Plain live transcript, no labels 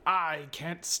I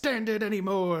can't stand it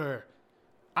anymore.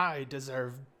 I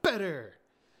deserve better.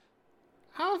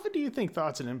 How often do you think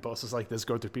thoughts and impulses like this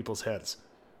go through people's heads?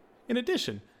 In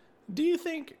addition, do you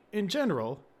think, in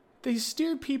general, they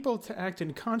steer people to act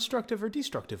in constructive or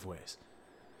destructive ways?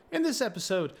 In this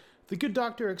episode, the good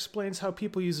doctor explains how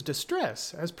people use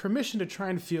distress as permission to try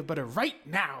and feel better right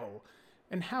now,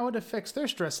 and how it affects their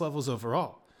stress levels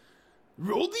overall.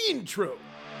 Roll the intro!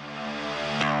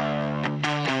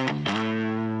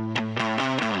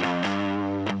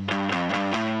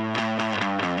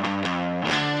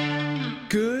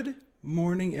 Good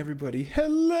morning, everybody.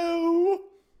 Hello!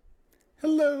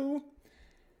 Hello!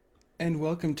 And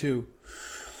welcome to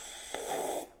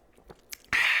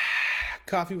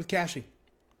Coffee with Kashey.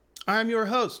 I'm your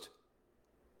host,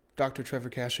 Dr. Trevor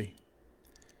Kashey.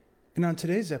 And on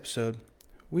today's episode,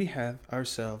 we have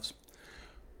ourselves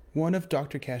one of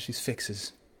Dr. Kashey's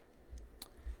fixes.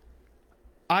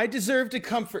 I deserve to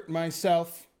comfort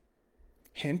myself.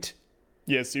 Hint.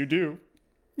 Yes, you do.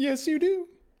 Yes, you do.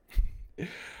 A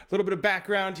little bit of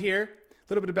background here. A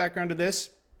little bit of background to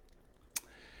this.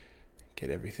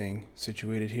 Get everything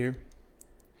situated here.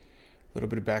 A little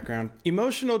bit of background.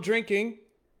 Emotional drinking.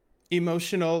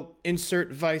 Emotional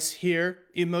insert vice here.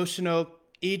 Emotional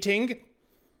eating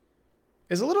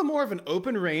is a little more of an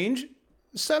open range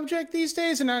subject these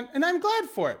days, and I'm glad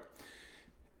for it.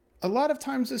 A lot of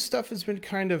times this stuff has been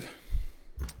kind of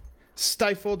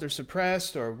stifled or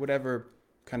suppressed or whatever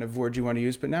kind of word you want to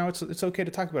use, but now it's okay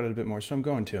to talk about it a bit more, so I'm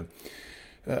going to.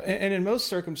 And in most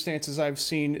circumstances, I've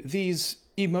seen these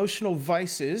emotional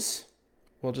vices,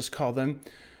 we'll just call them,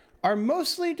 are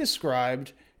mostly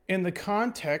described in the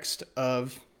context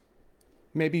of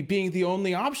maybe being the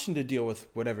only option to deal with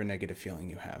whatever negative feeling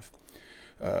you have.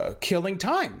 Killing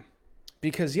time,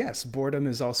 because yes, boredom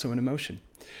is also an emotion.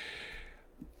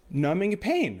 Numbing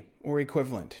pain or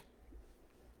equivalent.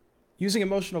 Using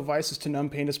emotional vices to numb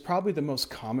pain is probably the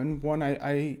most common one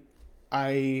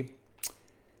I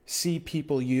see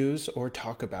people use or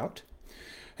talk about.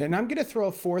 And I'm going to throw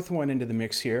a fourth one into the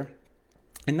mix here.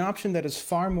 An option that is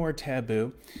far more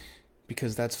taboo,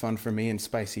 because that's fun for me and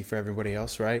spicy for everybody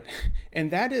else, right?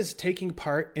 And that is taking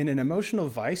part in an emotional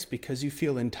vice because you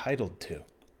feel entitled to.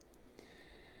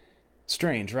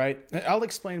 Strange, right? I'll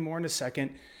explain more in a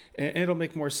second, and it'll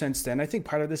make more sense then. I think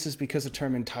part of this is because the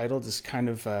term entitled is kind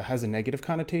of has a negative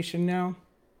connotation now.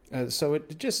 So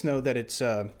just know that it's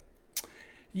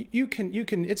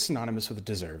it's synonymous with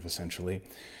deserve, essentially.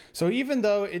 So even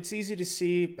though it's easy to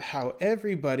see how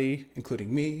everybody,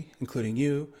 including me, including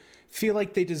you, feel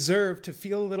like they deserve to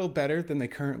feel a little better than they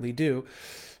currently do,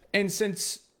 and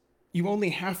since you only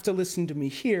have to listen to me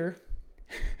here,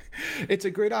 it's a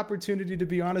great opportunity to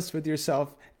be honest with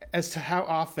yourself as to how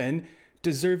often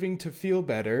deserving to feel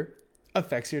better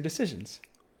affects your decisions.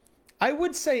 I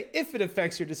would say if it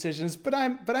affects your decisions, but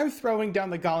I'm throwing down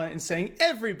the gauntlet and saying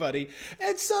everybody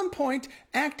at some point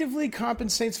actively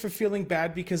compensates for feeling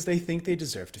bad because they think they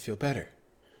deserve to feel better.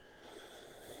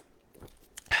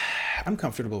 I'm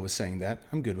comfortable with saying that.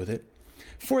 I'm good with it.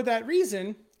 For that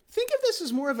reason, think of this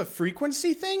as more of a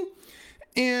frequency thing.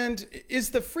 And is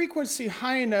the frequency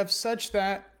high enough such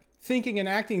that thinking and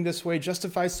acting this way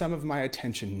justifies some of my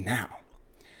attention now?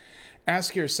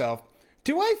 Ask yourself,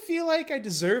 do I feel like I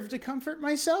deserve to comfort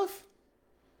myself?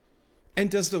 And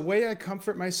does the way I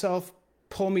comfort myself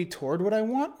pull me toward what I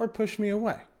want or push me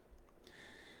away?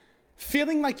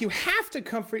 Feeling like you have to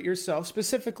comfort yourself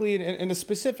specifically in a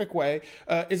specific way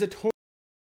is a total.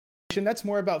 That's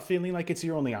more about feeling like it's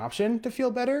your only option to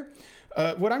feel better.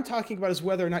 What I'm talking about is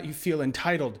whether or not you feel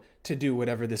entitled to do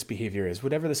whatever this behavior is,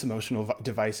 whatever this emotional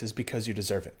device is, because you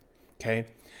deserve it. Okay?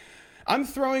 I'm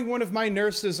throwing one of my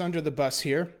nurses under the bus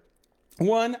here.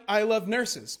 1, I love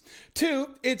nurses.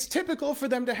 2, it's typical for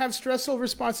them to have stressful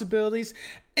responsibilities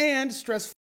and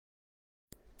stressful.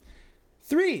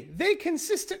 3, they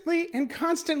consistently and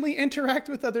constantly interact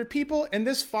with other people, and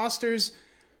this fosters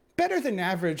better than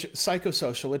average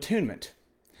psychosocial attunement.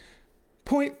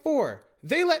 Point 4,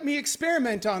 they let me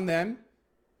experiment on them,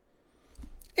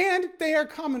 and they are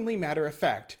commonly matter of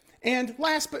fact. And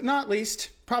last but not least,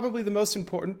 probably the most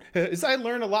important, is I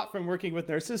learn a lot from working with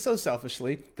nurses, so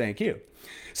selfishly, thank you.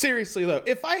 Seriously though,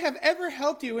 if I have ever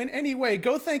helped you in any way,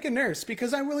 go thank a nurse,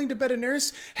 because I'm willing to bet a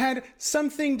nurse had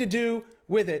something to do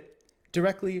with it,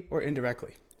 directly or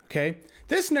indirectly, okay?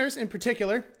 This nurse in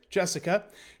particular, Jessica,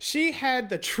 she had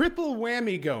the triple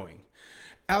whammy going.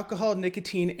 Alcohol,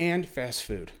 nicotine, and fast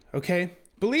food, okay?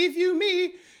 Believe you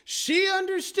me, she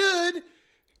understood.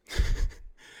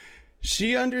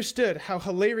 She understood how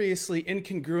hilariously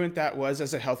incongruent that was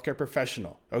as a healthcare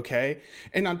professional, okay?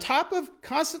 And on top of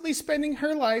constantly spending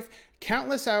her life,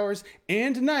 countless hours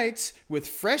and nights with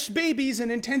fresh babies in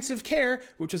intensive care,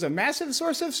 which was a massive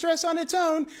source of stress on its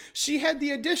own, she had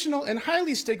the additional and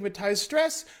highly stigmatized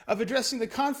stress of addressing the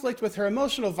conflict with her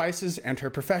emotional vices and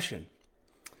her profession.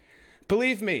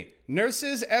 Believe me,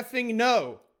 nurses effing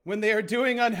know when they are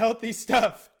doing unhealthy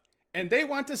stuff. And they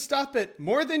want to stop it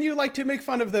more than you like to make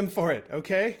fun of them for it,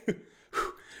 okay?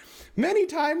 Many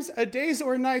times, a day's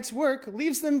or night's work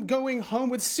leaves them going home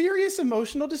with serious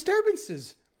emotional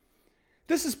disturbances.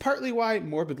 This is partly why,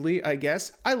 morbidly, I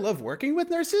guess, I love working with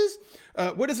nurses.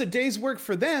 What is a day's work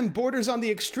for them borders on the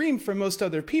extreme for most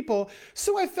other people,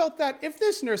 so I felt that if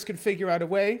this nurse could figure out a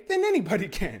way, then anybody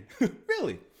can.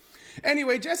 Really.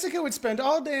 Anyway, Jessica would spend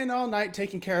all day and all night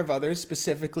taking care of others,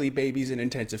 specifically babies in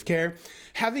intensive care,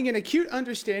 having an acute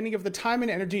understanding of the time and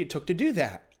energy it took to do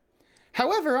that.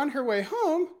 However, on her way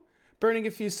home, burning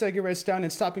a few cigarettes down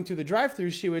and stopping through the drive-thru,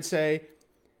 she would say,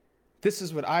 "This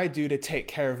is what I do to take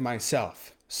care of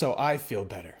myself, so I feel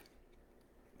better."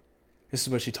 This is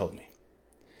what she told me.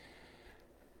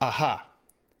 Aha.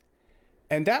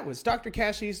 And that was Dr.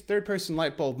 Kashey's third-person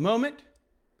light bulb moment.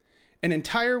 An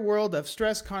entire world of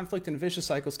stress, conflict, and vicious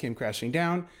cycles came crashing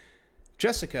down.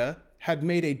 Jessica had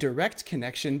made a direct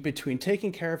connection between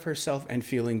taking care of herself and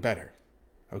feeling better.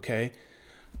 Okay?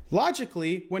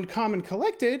 Logically, when calm and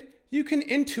collected, you can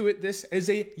intuit this as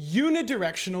a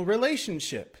unidirectional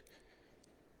relationship.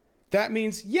 That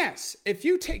means, yes, if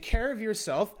you take care of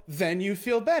yourself, then you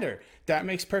feel better. That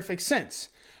makes perfect sense.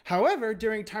 However,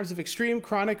 during times of extreme,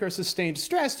 chronic, or sustained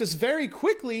stress, this very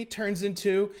quickly turns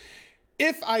into,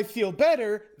 if I feel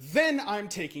better, then I'm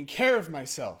taking care of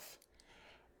myself.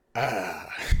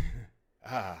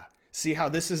 See how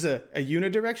this is a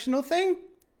unidirectional thing?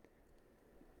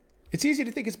 It's easy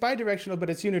to think it's bidirectional, but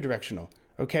it's unidirectional.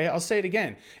 Okay, I'll say it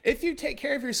again. If you take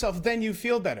care of yourself, then you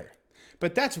feel better.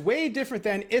 But that's way different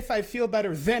than if I feel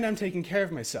better, then I'm taking care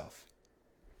of myself.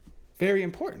 Very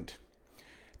important.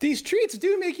 These treats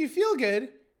do make you feel good.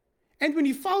 And when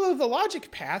you follow the logic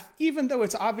path, even though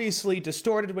it's obviously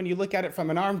distorted when you look at it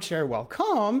from an armchair while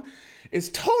calm, it's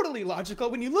totally logical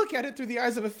when you look at it through the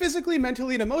eyes of a physically,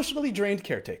 mentally, and emotionally drained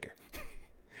caretaker.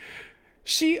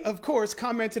 She, of course,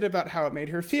 commented about how it made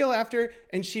her feel after,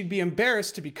 and she'd be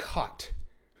embarrassed to be caught.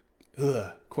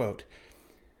 Ugh, quote.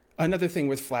 Another thing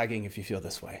with flagging if you feel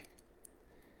this way.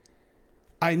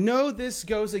 "I know this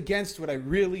goes against what I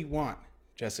really want,"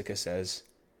 Jessica says,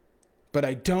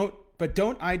 but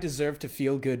don't I deserve to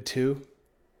feel good too?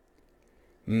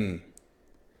 To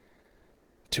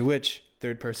which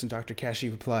third person Dr. Kashey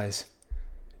replies,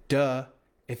 "Duh,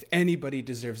 if anybody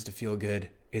deserves to feel good,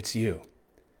 it's you.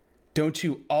 Don't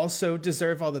you also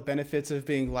deserve all the benefits of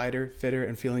being lighter, fitter,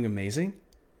 and feeling amazing?"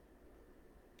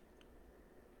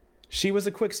 She was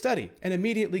a quick study and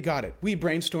immediately got it. We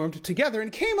brainstormed together and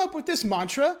came up with this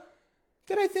mantra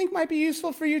that I think might be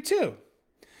useful for you too.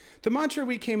 The mantra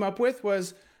we came up with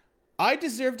was, I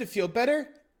deserve to feel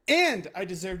better and I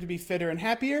deserve to be fitter and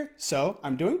happier, so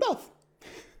I'm doing both.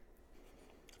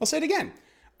 I'll say it again.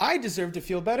 I deserve to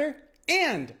feel better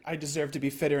and I deserve to be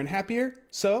fitter and happier,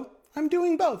 so I'm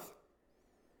doing both.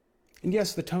 And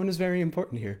yes, the tone is very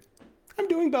important here. I'm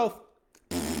doing both.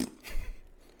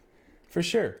 For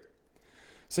sure.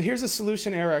 So here's a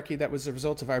solution hierarchy that was the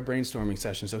result of our brainstorming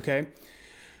sessions, okay?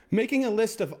 Making a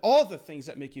list of all the things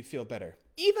that make you feel better,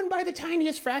 even by the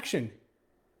tiniest fraction,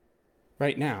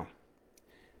 right now.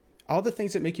 All the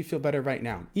things that make you feel better right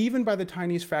now, even by the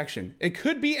tiniest fraction. It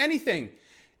could be anything,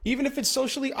 even if it's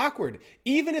socially awkward,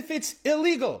 even if it's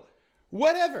illegal,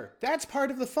 whatever. That's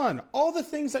part of the fun. All the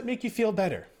things that make you feel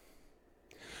better.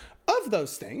 Of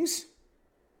those things,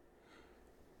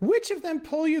 which of them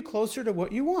pull you closer to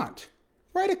what you want?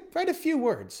 Write a few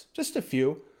words, just a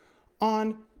few,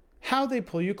 on how they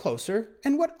pull you closer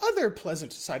and what other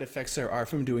pleasant side effects there are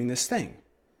from doing this thing,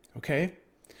 okay?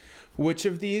 Which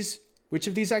of these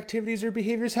activities or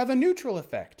behaviors have a neutral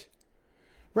effect?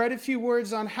 Write a few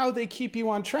words on how they keep you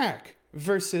on track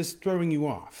versus throwing you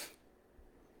off.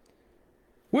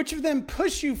 Which of them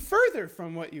push you further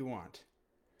from what you want?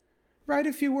 Write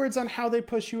a few words on how they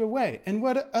push you away and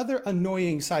what other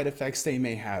annoying side effects they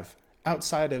may have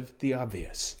outside of the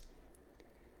obvious.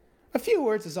 A few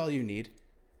words is all you need.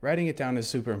 Writing it down is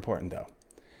super important though.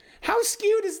 How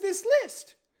skewed is this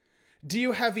list? Do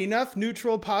you have enough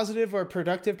neutral, positive, or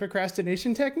productive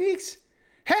procrastination techniques?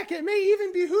 Heck, it may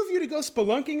even behoove you to go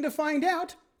spelunking to find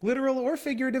out, literal or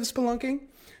figurative spelunking,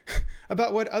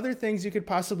 about what other things you could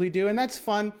possibly do, and that's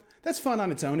fun. That's fun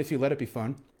on its own if you let it be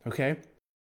fun, okay?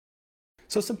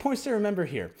 So some points to remember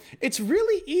here. It's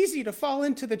really easy to fall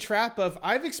into the trap of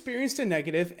I've experienced a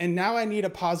negative and now I need a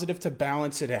positive to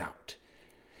balance it out.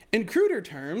 In cruder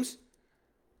terms,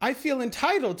 I feel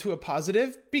entitled to a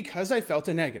positive because I felt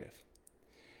a negative.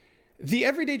 The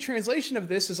everyday translation of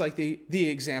this is like the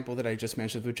example that I just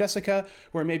mentioned with Jessica,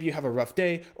 where maybe you have a rough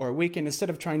day or a weekend.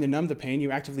 Instead of trying to numb the pain, you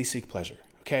actively seek pleasure.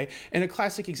 Okay. And a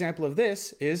classic example of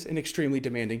this is an extremely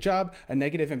demanding job, a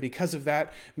negative, and because of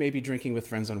that, maybe drinking with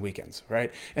friends on weekends,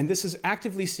 right? And this is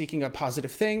actively seeking a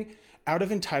positive thing out of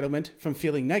entitlement from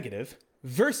feeling negative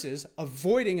versus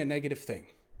avoiding a negative thing.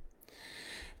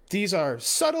 These are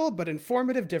subtle but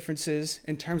informative differences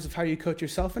in terms of how you coach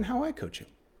yourself and how I coach you.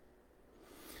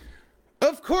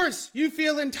 Of course, you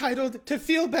feel entitled to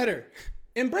feel better.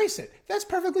 Embrace it. That's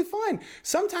perfectly fine.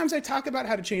 Sometimes I talk about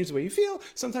how to change the way you feel.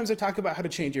 Sometimes I talk about how to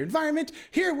change your environment.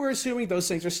 Here, we're assuming those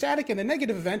things are static and the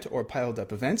negative event or piled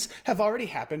up events have already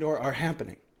happened or are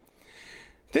happening.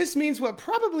 This means what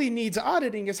probably needs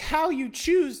auditing is how you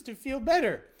choose to feel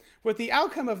better, what the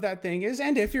outcome of that thing is,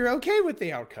 and if you're okay with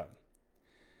the outcome.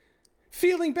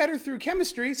 Feeling better through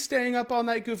chemistry, staying up all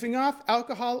night goofing off,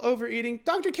 alcohol, overeating.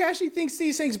 Dr. Kashey thinks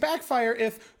these things backfire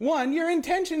if, 1, your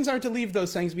intentions are to leave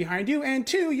those things behind you, and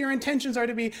 2, your intentions are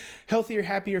to be healthier,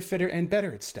 happier, fitter, and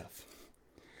better at stuff.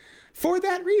 For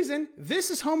that reason,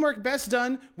 this is homework best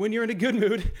done when you're in a good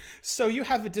mood, so you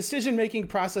have a decision-making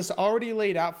process already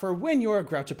laid out for when you're a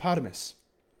grouchopotamus.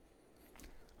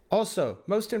 Also,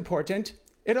 most important,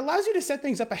 it allows you to set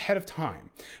things up ahead of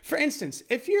time. For instance,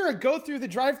 if you're a go through the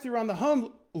drive-through on the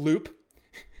home loop,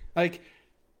 like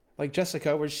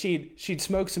Jessica, where she'd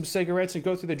smoke some cigarettes and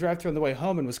go through the drive-through on the way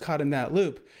home and was caught in that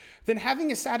loop, then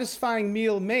having a satisfying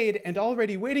meal made and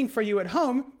already waiting for you at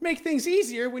home make things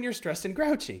easier when you're stressed and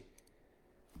grouchy.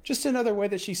 Just another way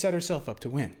that she set herself up to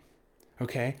win.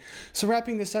 Okay? So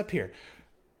wrapping this up here.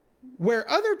 Where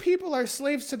other people are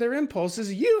slaves to their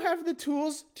impulses, you have the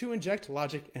tools to inject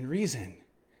logic and reason.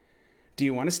 Do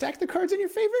you want to stack the cards in your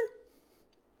favor?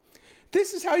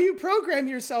 This is how you program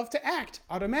yourself to act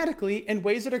automatically in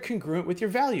ways that are congruent with your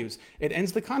values. It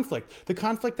ends the conflict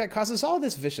that causes all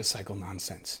this vicious cycle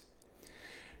nonsense.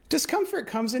 Discomfort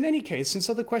comes in any case, and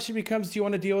so the question becomes, do you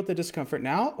want to deal with the discomfort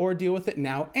now or deal with it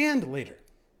now and later,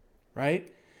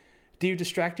 right? Do you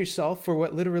distract yourself for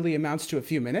what literally amounts to a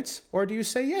few minutes, or do you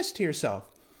say yes to yourself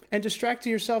and distract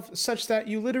yourself such that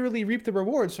you literally reap the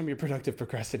rewards from your productive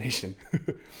procrastination?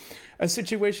 A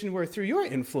situation where through your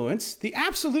influence, the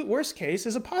absolute worst case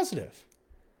is a positive.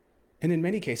 And in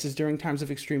many cases, during times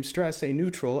of extreme stress, a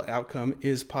neutral outcome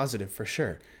is positive for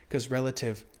sure, because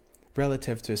relative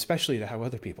to especially to how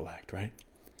other people act, right?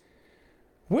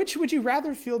 Which would you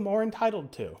rather feel more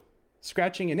entitled to?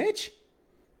 Scratching an itch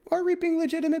or reaping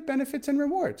legitimate benefits and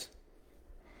rewards?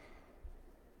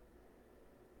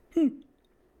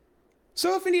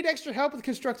 So if you need extra help with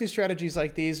constructing strategies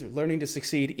like these, learning to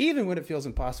succeed, even when it feels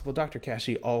impossible, Dr.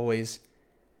 Kashey always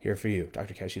here for you.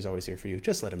 Dr. Kashey is always here for you.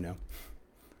 Just let him know.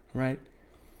 All right?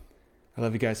 I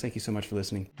love you guys. Thank you so much for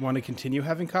listening. Want to continue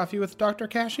having coffee with Dr.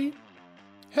 Kashey?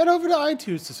 Head over to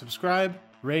iTunes to subscribe,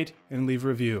 rate, and leave a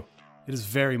review. It is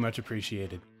very much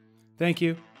appreciated. Thank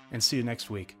you, and see you next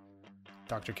week.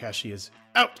 Dr. Kashey is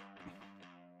out.